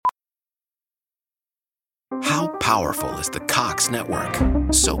How powerful is the Cox network?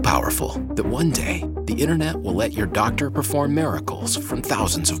 So powerful that one day, the internet will let your doctor perform miracles from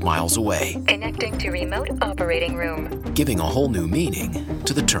thousands of miles away. Connecting to remote operating room. Giving a whole new meaning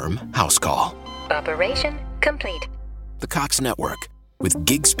to the term house call. Operation complete. The Cox network. With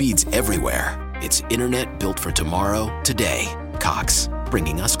gig speeds everywhere, it's internet built for tomorrow, today. Cox,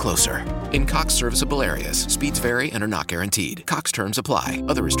 bringing us closer. In Cox serviceable areas, speeds vary and are not guaranteed. Cox terms apply.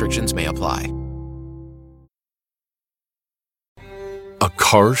 Other restrictions may apply. A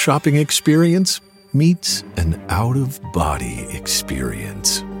car shopping experience meets an out-of-body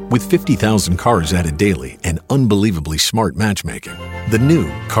experience. With 50,000 cars added daily and unbelievably smart matchmaking, the new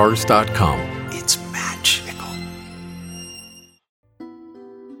Cars.com. It's magical.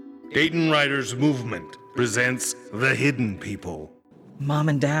 Dayton Riders Movement presents The Hidden People. Mom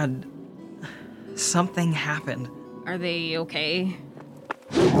and Dad, something happened. Are they okay?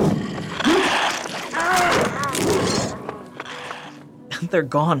 They're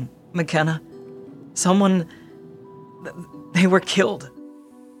gone, McKenna. Someone... They were killed.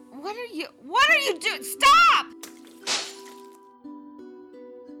 What are you doing? Stop!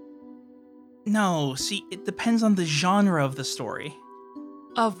 No, see, it depends on the genre of the story.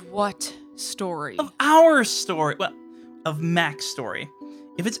 Of what story? Of our story. Well, of Mac's story.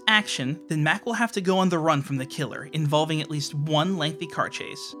 If it's action, then Mac will have to go on the run from the killer, involving at least one lengthy car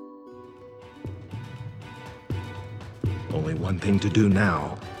chase. Only one thing to do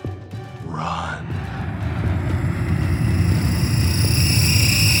now. Run.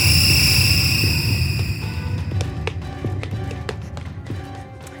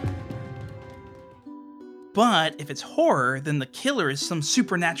 But if it's horror, then the killer is some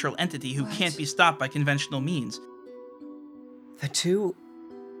supernatural entity who can't be stopped by conventional means. The two...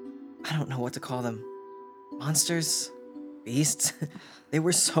 I don't know what to call them. Monsters? Beasts? They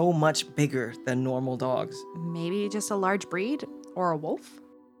were so much bigger than normal dogs. Maybe just a large breed? Or a wolf?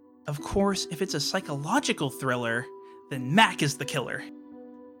 Of course, if it's a psychological thriller, then Mac is the killer.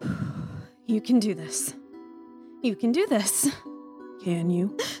 You can do this. You can do this. Can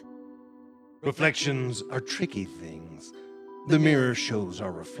you? Reflections are tricky things. The mirror shows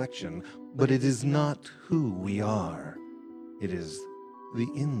our reflection, but it is not who we are. It is the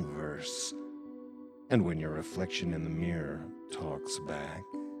inverse. And when your reflection in the mirror talks back...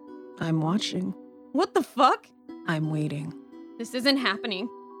 I'm watching. What the fuck? I'm waiting. This isn't happening.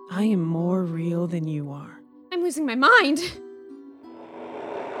 I am more real than you are. I'm losing my mind.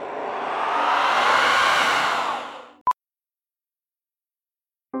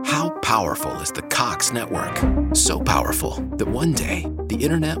 How powerful is the Cox network? So powerful that one day, the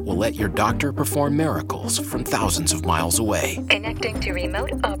internet will let your doctor perform miracles from thousands of miles away. Connecting to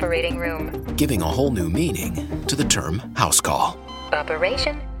remote operating room. Giving a whole new meaning to the term house call.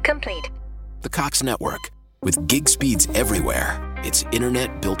 Operation complete. The Cox network. With gig speeds everywhere, it's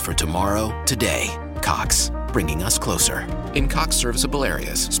internet built for tomorrow, today. Cox, bringing us closer. In Cox serviceable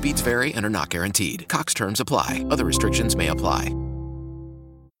areas, speeds vary and are not guaranteed. Cox terms apply. Other restrictions may apply.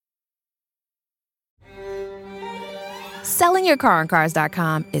 Selling your car on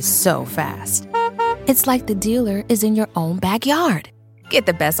Cars.com is so fast. It's like the dealer is in your own backyard. Get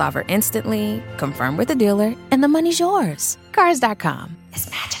the best offer instantly, confirm with the dealer, and the money's yours. Cars.com is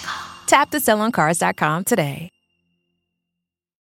magical. Tap to sell on Cars.com today.